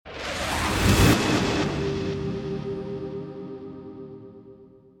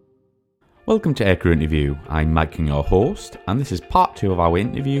Welcome to Aircrew Interview. I'm Mike King, your host, and this is part 2 of our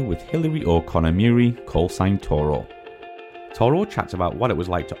interview with Hilary O'Connor-Murray, callsign Toro. Toro chats about what it was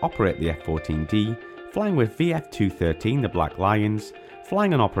like to operate the F-14D, flying with VF-213, the Black Lions,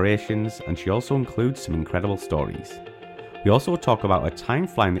 flying on operations, and she also includes some incredible stories. We also talk about her time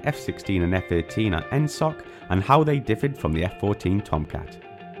flying the F-16 and F-18 at NSOC and how they differed from the F-14 Tomcat.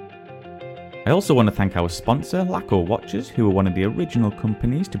 I also want to thank our sponsor, Laco Watches, who were one of the original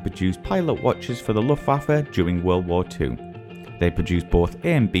companies to produce pilot watches for the Luftwaffe during World War II. They produce both A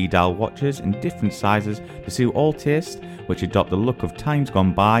and B dial watches in different sizes to suit all tastes, which adopt the look of times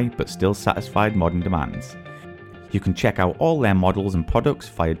gone by but still satisfied modern demands. You can check out all their models and products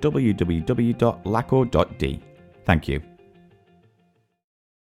via www.laco.d. Thank you.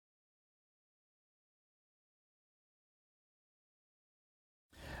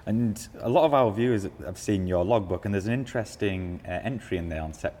 And a lot of our viewers have seen your logbook, and there's an interesting entry in there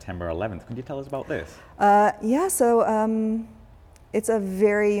on September 11th. Can you tell us about this? It's a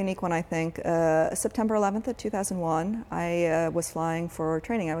very unique one, I think. September 11th of 2001, I was flying for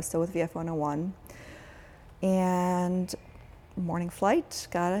training. I was still with VF-101. And morning flight,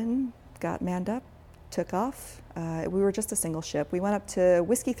 got in, got manned up, took off. We were just a single ship. We went up to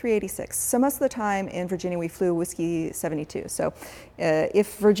Whiskey 386. So most of the time in Virginia, we flew Whiskey 72. So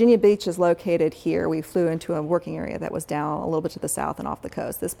if Virginia Beach is located here, we flew into a working area that was down a little bit to the south and off the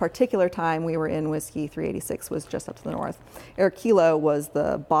coast. This particular time we were in Whiskey 386 was just up to the north. Air Kilo was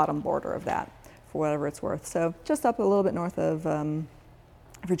the bottom border of that, for whatever it's worth. So just up a little bit north of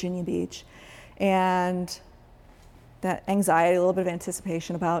Virginia Beach. And that anxiety, a little bit of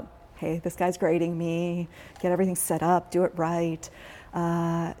anticipation about, hey, this guy's grading me, get everything set up, do it right.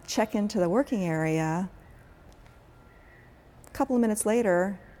 Check into the working area. A couple of minutes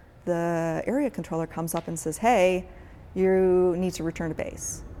later, the area controller comes up and says, hey, you need to return to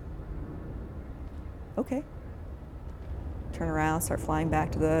base. Okay. Turn around, start flying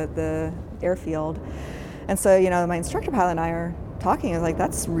back to the airfield. And so, my instructor pilot and I are talking, is like,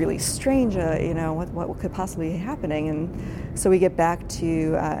 that's really strange, what could possibly be happening? And so we get back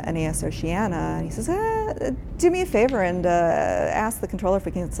to NAS Oceana, and he says, do me a favor and ask the controller if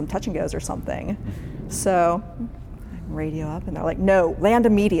we can get some touch and goes or something. So I radio up, and they're like, no, land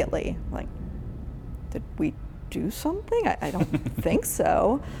immediately. I'm like, did we do something? I don't think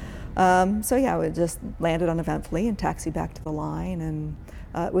so. We just landed uneventfully and taxied back to the line, and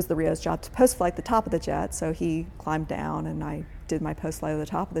it was the Rio's job to post-flight the top of the jet, so he climbed down, and I did my post-flight at the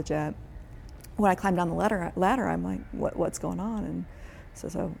top of the jet. When I climbed down the ladder, I'm like, what's going on? And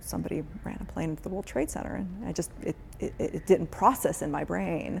so somebody ran a plane into the World Trade Center, and it didn't process in my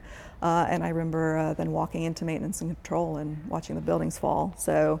brain. And I remember then walking into maintenance and control and watching the buildings fall.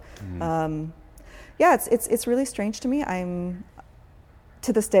 So, it's really strange to me. I'm,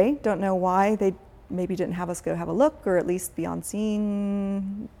 to this day, don't know why they maybe didn't have us go have a look, or at least be on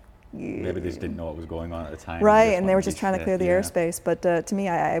scene. Maybe they just didn't know what was going on at the time. Right, and they were just trying to clear the airspace. But to me,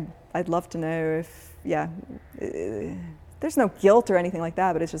 I'd love to know if, there's no guilt or anything like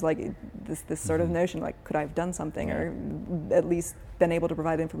that, but it's just like this sort of notion, like, could I have done something, or at least been able to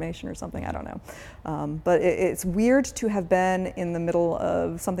provide information or something? I don't know. But it's weird to have been in the middle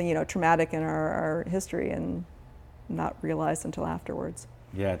of something, traumatic in our history and not realized until afterwards.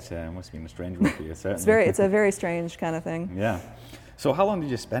 Yeah, it must have been a strange one for you, certainly. It's a very strange kind of thing. Yeah. So how long did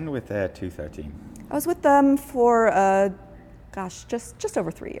you spend with 213? I was with them for, just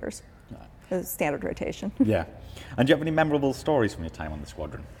over 3 years. Standard rotation. Yeah. And do you have any memorable stories from your time on the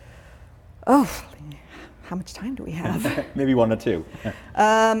squadron? Oh, how much time do we have? Maybe one or two.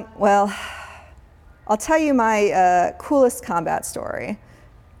 Well, I'll tell you my coolest combat story.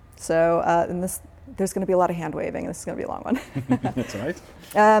 So, there's going to be a lot of hand waving, and this is going to be a long one. That's all right.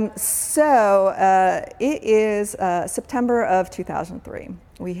 It is September of 2003.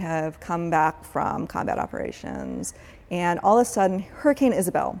 We have come back from combat operations, and all of a sudden, Hurricane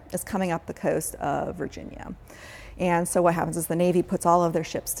Isabel is coming up the coast of Virginia. And so what happens is the Navy puts all of their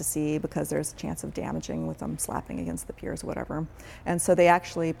ships to sea because there's a chance of damaging with them slapping against the piers or whatever. And so they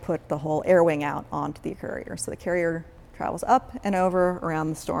actually put the whole air wing out onto the carrier. So the carrier travels up and over around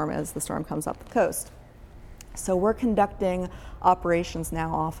the storm as the storm comes up the coast. So we're conducting operations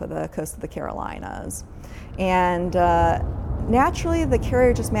now off of the coast of the Carolinas. And naturally, the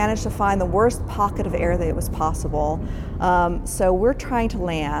carrier just managed to find the worst pocket of air that it was possible. So we're trying to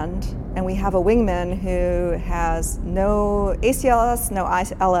land, and we have a wingman who has no ACLS, no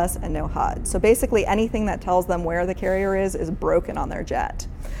ILS, and no HUD. So basically anything that tells them where the carrier is broken on their jet.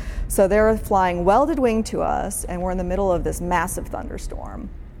 So they're flying welded wing to us, and we're in the middle of this massive thunderstorm.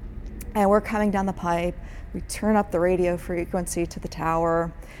 And we're coming down the pipe. We turn up the radio frequency to the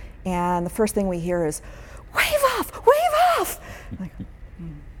tower, And the first thing we hear is, wave off, wave off! Like,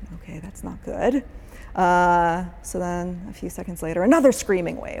 okay, that's not good. So then a few seconds later, another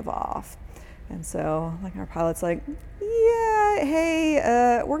screaming wave off. And so like our pilot's like, yeah,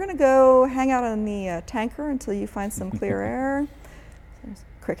 hey, we're gonna go hang out on the tanker until you find some clear air.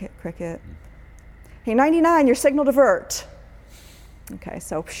 Cricket, cricket. Hey, 99, your signal divert. Okay,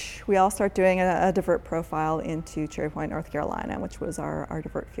 so we all start doing a divert profile into Cherry Point, North Carolina, which was our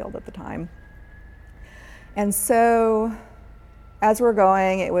divert field at the time. And so as we're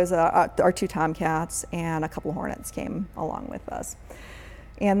going, it was our 2 Tomcats and a couple of Hornets came along with us.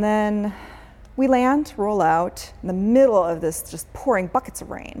 And then we land, roll out in the middle of this just pouring buckets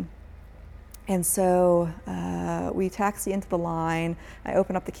of rain. And so we taxi into the line. I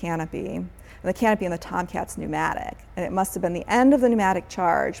open up the canopy. And the canopy in the Tomcat's pneumatic. And it must have been the end of the pneumatic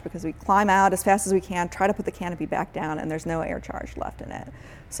charge because we climb out as fast as we can, try to put the canopy back down, and there's no air charge left in it.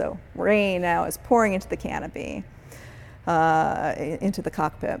 So rain now is pouring into the canopy, into the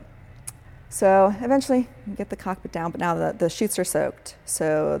cockpit. So eventually we get the cockpit down, but now the chutes are soaked,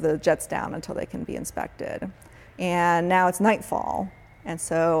 so the jet's down until they can be inspected. And now it's nightfall, and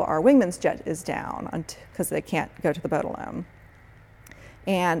so our wingman's jet is down because they can't go to the boat alone.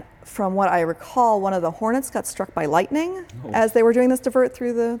 And from what I recall, one of the Hornets got struck by lightning as they were doing this divert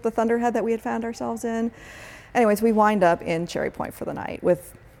through the thunderhead that we had found ourselves in. Anyways, we wind up in Cherry Point for the night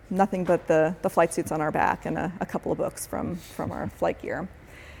with nothing but the flight suits on our back and a couple of books from our flight gear.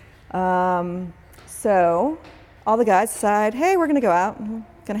 So all the guys decide, hey, we're going to go out, we're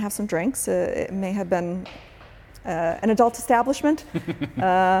going to have some drinks. It may have been an adult establishment,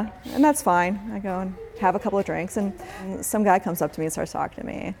 and that's fine. I go and have a couple of drinks, and some guy comes up to me and starts talking to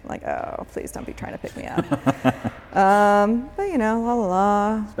me, like, oh, please don't be trying to pick me up. But you know, la la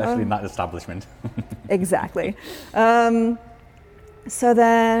la. Especially in that establishment. Exactly. So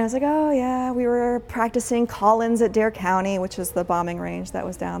then I was like, oh yeah, we were practicing call-ins at Dare County, which is the bombing range that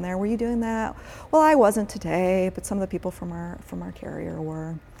was down there. Were you doing that? Well, I wasn't today, but some of the people from our carrier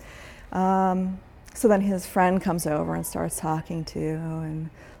were. So then his friend comes over and starts talking to, and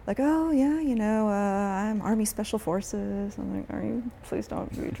like, oh yeah, you know, I'm Army Special Forces. I'm like, are you? Please don't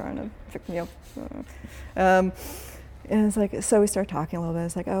be trying to pick me up. And it's like, so we start talking a little bit.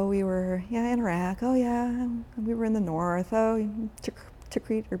 It's like, oh, we were, in Iraq. Oh yeah, we were in the north. Oh,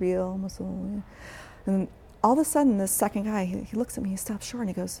 Tikrit, Erbil, Mosul. Yeah. And all of a sudden, this second guy, he looks at me, he stops short, and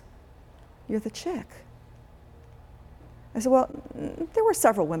he goes, you're the chick. I said, well, there were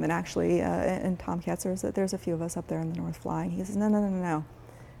several women actually in Tomcats. There's a few of us up there in the north flying. He says, no.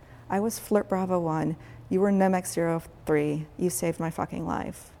 I was Flirt Bravo 1. You were Nomex 03. You saved my fucking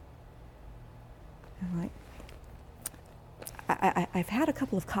life. And I'm like, I've had a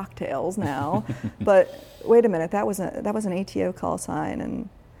couple of cocktails now, but wait a minute, that was an ATO call sign. And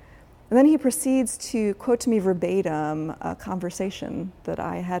then he proceeds to quote to me verbatim a conversation that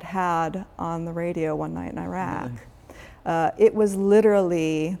I had on the radio one night in Iraq. Really? It was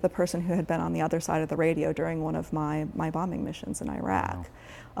literally the person who had been on the other side of the radio during one of my bombing missions in Iraq.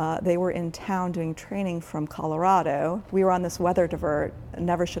 Wow. They were in town doing training from Colorado. We were on this weather divert,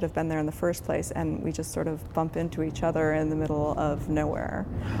 never should have been there in the first place, and we just sort of bump into each other in the middle of nowhere.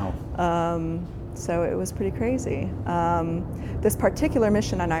 Wow. So it was pretty crazy. This particular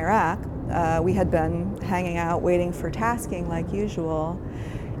mission in Iraq, we had been hanging out waiting for tasking like usual.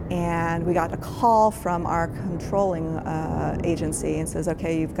 And we got a call from our controlling agency and says,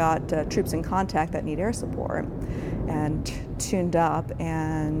 okay, you've got troops in contact that need air support. And tuned up,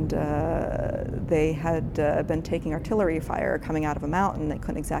 and they had been taking artillery fire coming out of a mountain. They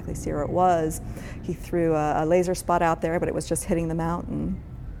couldn't exactly see where it was. He threw a laser spot out there, but it was just hitting the mountain.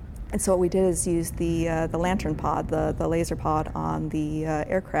 And so what we did is use the lantern pod, the laser pod on the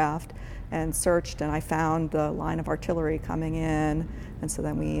aircraft, and searched, and I found the line of artillery coming in, and so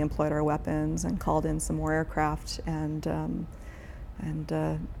then we employed our weapons and called in some more aircraft and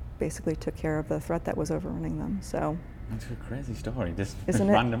basically took care of the threat that was overrunning them. So that's a crazy story. Just isn't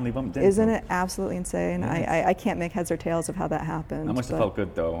randomly bumped into. Isn't it absolutely insane? Yes. I can't make heads or tails of how that happened. That must have felt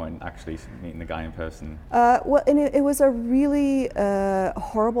good though, when actually meeting the guy in person. Well, and it was a really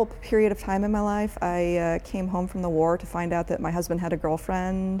horrible period of time in my life. I came home from the war to find out that my husband had a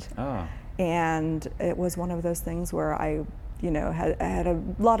girlfriend. Oh. And it was one of those things where I had a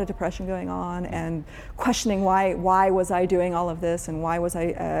lot of depression going on and questioning why was I doing all of this, and why was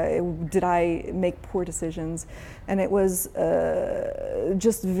did I make poor decisions. And it was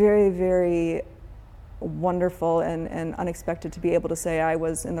just very, very wonderful and unexpected to be able to say I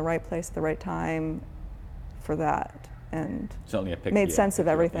was in the right place at the right time for that, and certainly made sense of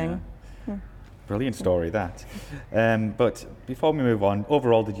everything. Yeah. Brilliant story, that. But before we move on,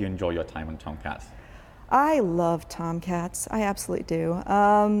 overall, did you enjoy your time on Tomcats? I love Tomcats. I absolutely do.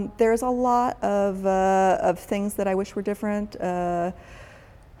 There's a lot of things that I wish were different.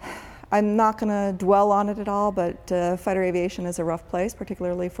 I'm not going to dwell on it at all, but fighter aviation is a rough place,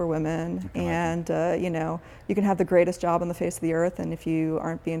 particularly for women. And you can have the greatest job on the face of the earth, and if you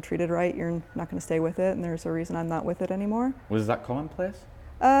aren't being treated right, you're not going to stay with it. And there's a reason I'm not with it anymore. Was that commonplace?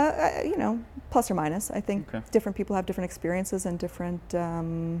 Plus or minus. I think different people have different experiences and different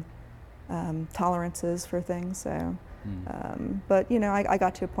tolerances for things. So, but I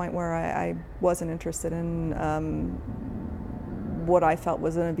got to a point where I wasn't interested in what I felt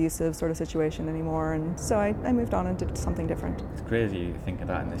was an abusive sort of situation anymore, and so I moved on and did something different. It's crazy you think of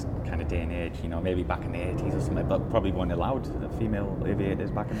that in this kind of day and age, maybe back in the 80s or something, but probably weren't allowed female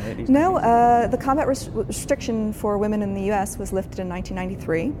aviators back in the 80s. No, the combat restriction for women in the US was lifted in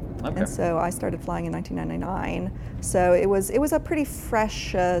 1993, and so I started flying in 1999. So it was a pretty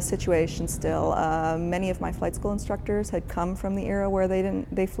fresh situation still. Many of my flight school instructors had come from the era where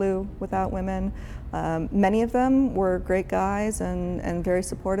they flew without women. Many of them were great guys and very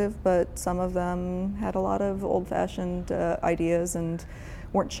supportive, but some of them had a lot of old-fashioned ideas and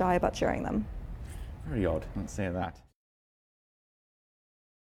weren't shy about sharing them. Very odd, let's say that.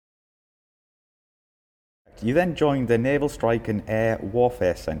 You then joined the Naval Strike and Air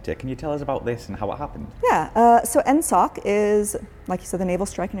Warfare Center. Can you tell us about this and how it happened? Yeah, so NSOC is, like you said, the Naval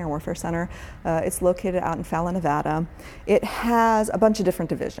Strike and Air Warfare Center. It's located out in Fallon, Nevada. It has a bunch of different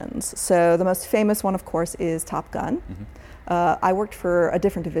divisions. So the most famous one, of course, is Top Gun. Mm-hmm. I worked for a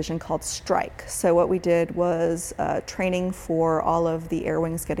different division called Strike. So what we did was training for all of the air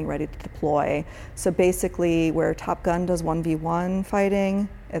wings getting ready to deploy. So basically where Top Gun does 1v1 fighting,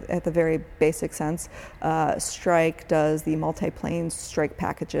 at the very basic sense, Strike does the multi-plane strike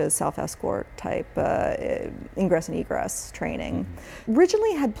packages, self-escort type ingress and egress training. Mm-hmm.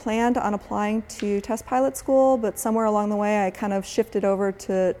 Originally had planned on applying to test pilot school, but somewhere along the way I kind of shifted over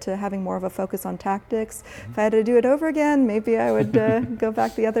to having more of a focus on tactics. Mm-hmm. If I had to do it over again, maybe I would go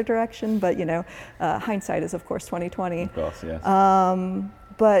back the other direction, but hindsight is of course 2020. Of course, yes.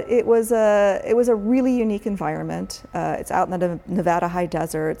 But it was a really unique environment. It's out in the Nevada high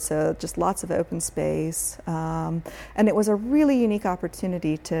desert, so just lots of open space. And it was a really unique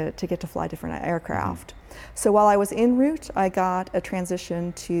opportunity to get to fly different aircraft. Mm-hmm. So while I was en route, I got a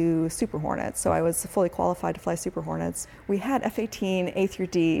transition to Super Hornets. So I was fully qualified to fly Super Hornets. We had F-18 A through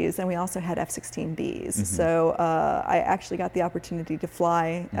Ds, and we also had F-16Bs. Mm-hmm. So I actually got the opportunity to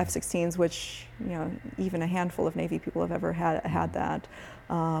fly F-16s, which even a handful of Navy people have ever had that.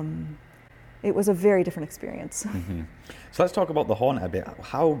 It was a very different experience. Mm-hmm. So let's talk about the Hornet a bit.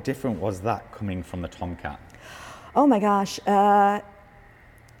 How different was that coming from the Tomcat? Oh my gosh.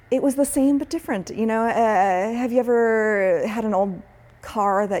 It was the same but different. Have you ever had an old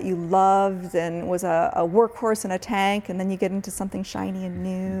car that you loved and was a workhorse in a tank, and then you get into something shiny and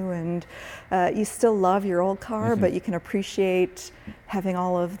new, and you still love your old car, but you can appreciate having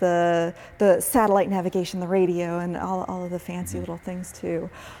all of the satellite navigation, the radio, and all of the fancy little things too.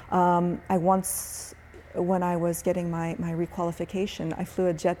 I once, when I was getting my requalification, I flew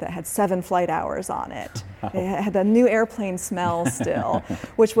a jet that had 7 flight hours on it. It had the new airplane smell still,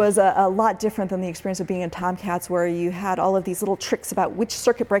 which was a lot different than the experience of being in Tomcats, where you had all of these little tricks about which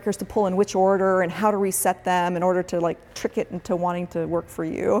circuit breakers to pull in which order and how to reset them in order to trick it into wanting to work for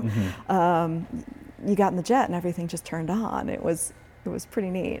you. Mm-hmm. You got in the jet and everything just turned on. It was pretty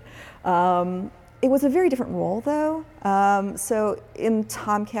neat. It was a very different role, though. So in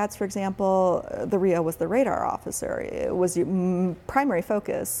Tomcats, for example, the RIO was the radar officer. It was your primary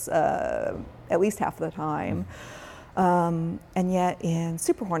focus, at least half of the time. And yet in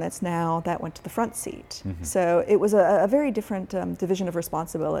Super Hornets now, that went to the front seat. Mm-hmm. So it was a very different division of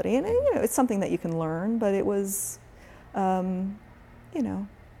responsibility. And it's something that you can learn, but it was,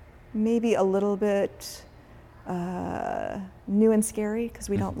 maybe a little bit new and scary, because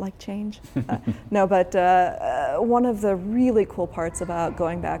we don't like change. No, but one of the really cool parts about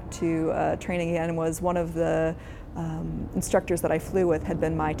going back to training again was one of the instructors that I flew with had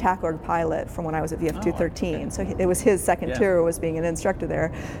been my TAC org pilot from when I was at VF 213. So it was his second tour, was being an instructor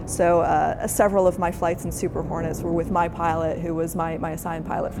there. So several of my flights in Super Hornets were with my pilot, who was my assigned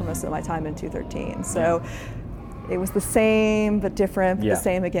pilot for most of my time in 213. So it was the same but different, but the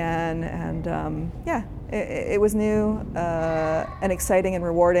same again, and it was new and exciting and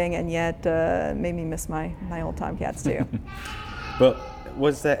rewarding, and yet made me miss my old Tomcats too. But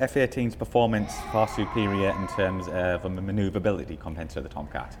was the F-18's performance far superior in terms of maneuverability compared to the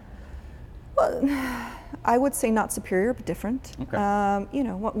Tomcat? Well, I would say not superior, but different. Okay.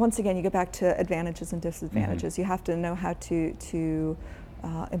 Once again, you go back to advantages and disadvantages. You have to know how to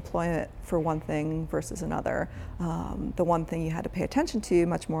employ it for one thing versus another. The one thing you had to pay attention to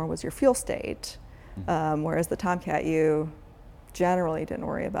much more was your fuel state, whereas the Tomcat, you generally didn't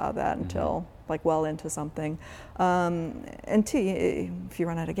worry about that until like well into something. And two, if you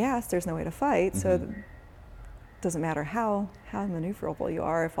run out of gas, there's no way to fight. So it doesn't matter how maneuverable you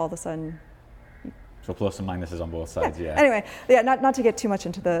are if all of a sudden. So plus and minuses on both sides, yeah. Anyway, not to get too much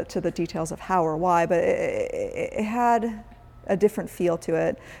into the details of how or why, but it had a different feel to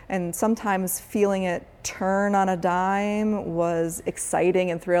it, and sometimes feeling it turn on a dime was exciting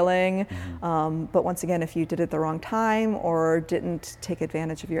and thrilling. But once again, if you did it the wrong time or didn't take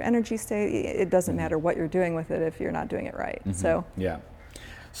advantage of your energy state, it doesn't matter what you're doing with it if you're not doing it right. So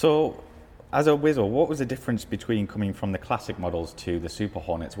as a whizzer, what was the difference between coming from the classic models to the Super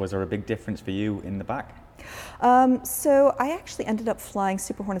Hornets? Was there a big difference for you in the back? So I actually ended up flying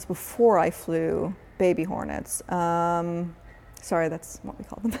Super Hornets before I flew Baby Hornets. Sorry, that's what we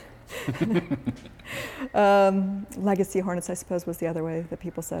call them. Legacy Hornets, I suppose, was the other way that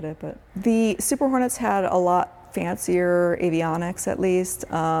people said it. But the Super Hornets had a lot fancier avionics, at least.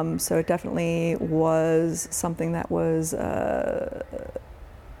 So it definitely was something that was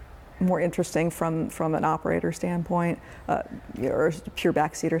more interesting from an operator standpoint, or a pure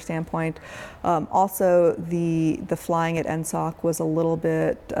backseater standpoint. Also, the flying at NSOC was a little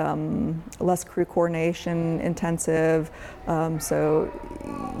bit less crew coordination intensive, so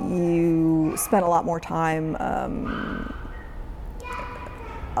you spent a lot more time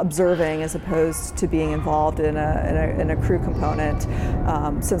observing as opposed to being involved in a crew component,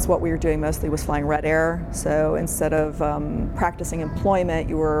 since what we were doing mostly was flying red air. So instead of practicing employment,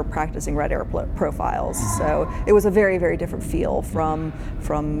 you were practicing red air profiles. So it was a very, very different feel from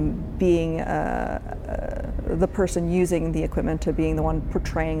being the person using the equipment to being the one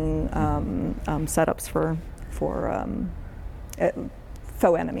portraying setups for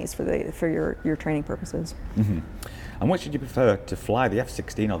faux enemies for your training purposes. And which did you prefer to fly, the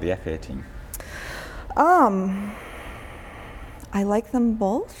F-16 or the F-18? I like them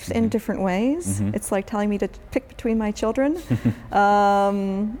both in different ways. It's like telling me to pick between my children.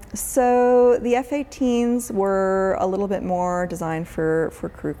 So the F-18s were a little bit more designed for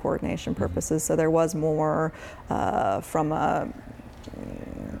crew coordination purposes. So there was more from a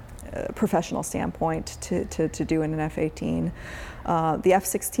professional standpoint to do in an F-18. The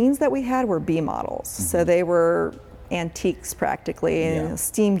F-16s that we had were B models, so they were antiques practically,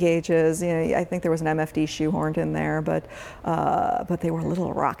 steam gauges. I think there was an MFD shoehorned in there, but they were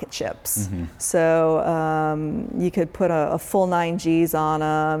little rocket ships. So you could put a full 9 Gs on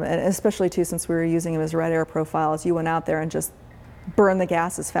them, and especially too, since we were using them as red air profiles, you went out there and just burn the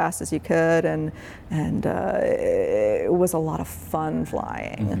gas as fast as you could, and it was a lot of fun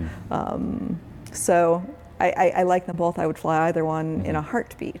flying. So I like them both. I would fly either one in a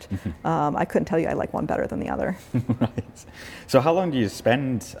heartbeat. I couldn't tell you I like one better than the other. Right. So how long do you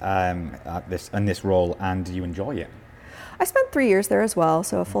spend in this role, and do you enjoy it? I spent 3 years there as well,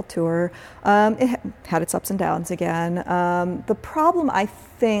 so a full tour. It had its ups and downs again. The problem, I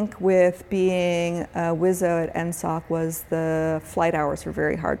think, with being a Wizzo at NSOC was the flight hours were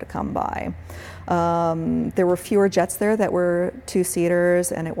very hard to come by. There were fewer jets there that were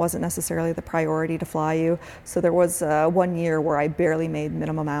 2-seaters, and it wasn't necessarily the priority to fly you. So there was 1 year where I barely made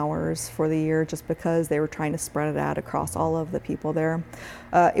minimum hours for the year just because they were trying to spread it out across all of the people there.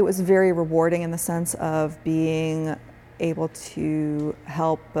 It was very rewarding in the sense of being able to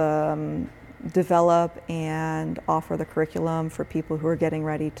help develop and offer the curriculum for people who are getting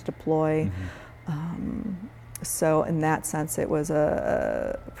ready to deploy. So in that sense, it was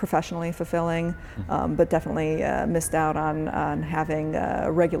professionally fulfilling, but definitely missed out on having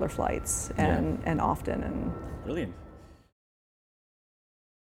regular flights and often. And brilliant.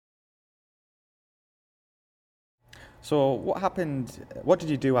 So what happened? What did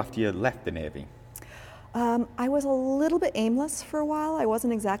you do after you left the Navy? I was a little bit aimless for a while. I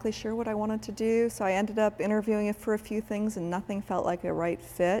wasn't exactly sure what I wanted to do, so I ended up interviewing for a few things and nothing felt like a right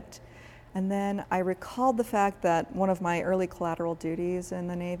fit. And then I recalled the fact that one of my early collateral duties in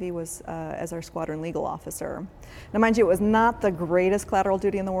the Navy was as our squadron legal officer. Now, mind you, it was not the greatest collateral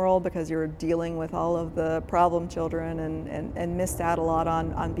duty in the world because you're dealing with all of the problem children and missed out a lot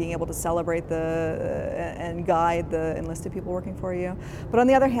on being able to celebrate and guide the enlisted people working for you. But on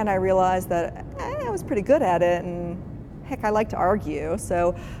the other hand, I realized that I was pretty good at it, and heck, I like to argue.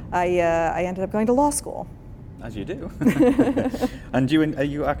 So I ended up going to law school. As you do. And are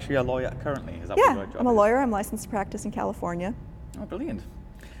you actually a lawyer currently? Is that what your job I'm a is? lawyer. I'm licensed to practice in California. Oh, brilliant.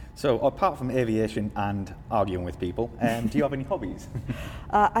 So, apart from aviation and arguing with people, do you have any hobbies?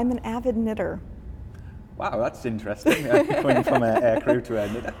 I'm an avid knitter. Wow, that's interesting, going from an aircrew to a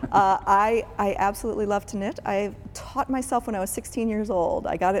knitter. I absolutely love to knit. I taught myself when I was 16 years old.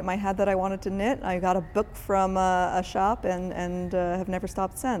 I got it in my head that I wanted to knit. I got a book from a shop and have never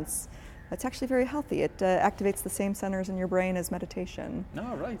stopped since. It's actually very healthy. It activates the same centers in your brain as meditation.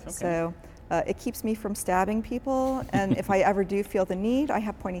 Oh, right, okay. So it keeps me from stabbing people, and if I ever do feel the need, I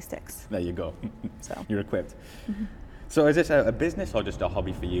have pointy sticks. There you go. So. You're equipped. So is this a business or just a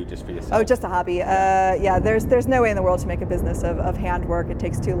hobby for you, just for yourself? Oh, just a hobby. Yeah, there's no way in the world to make a business of handwork. It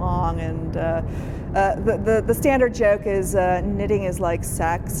takes too long, and the standard joke is knitting is like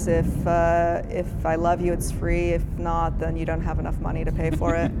sex. If I love you, it's free. If not, then you don't have enough money to pay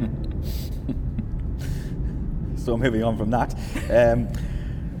for it. So moving on from that,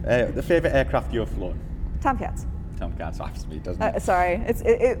 the favourite aircraft you've flown? Tomcats. Tomcats, obviously, doesn't it? Sorry,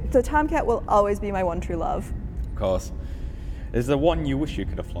 the Tomcat will always be my one true love. Of course. Is there one you wish you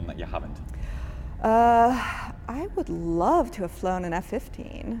could have flown that you haven't? I would love to have flown an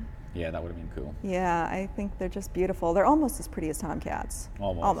F-15. Yeah, that would have been cool. Yeah, I think they're just beautiful. They're almost as pretty as Tomcats.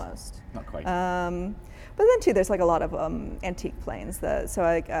 Almost. Not quite. But then too, there's like a lot of antique planes. So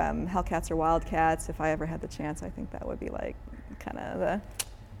like Hellcats or Wildcats. If I ever had the chance, I think that would be like kind of the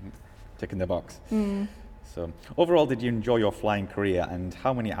tick in the box. So overall, did you enjoy your flying career, and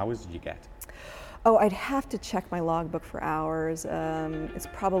how many hours did you get? Oh, I'd have to check my logbook for hours. It's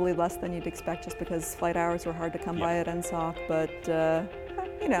probably less than you'd expect just because flight hours were hard to come by at NSOC, but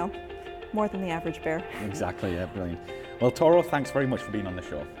more than the average bear. Exactly, yeah, brilliant. Well, Toro, thanks very much for being on the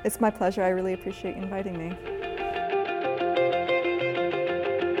show. It's my pleasure. I really appreciate you inviting me.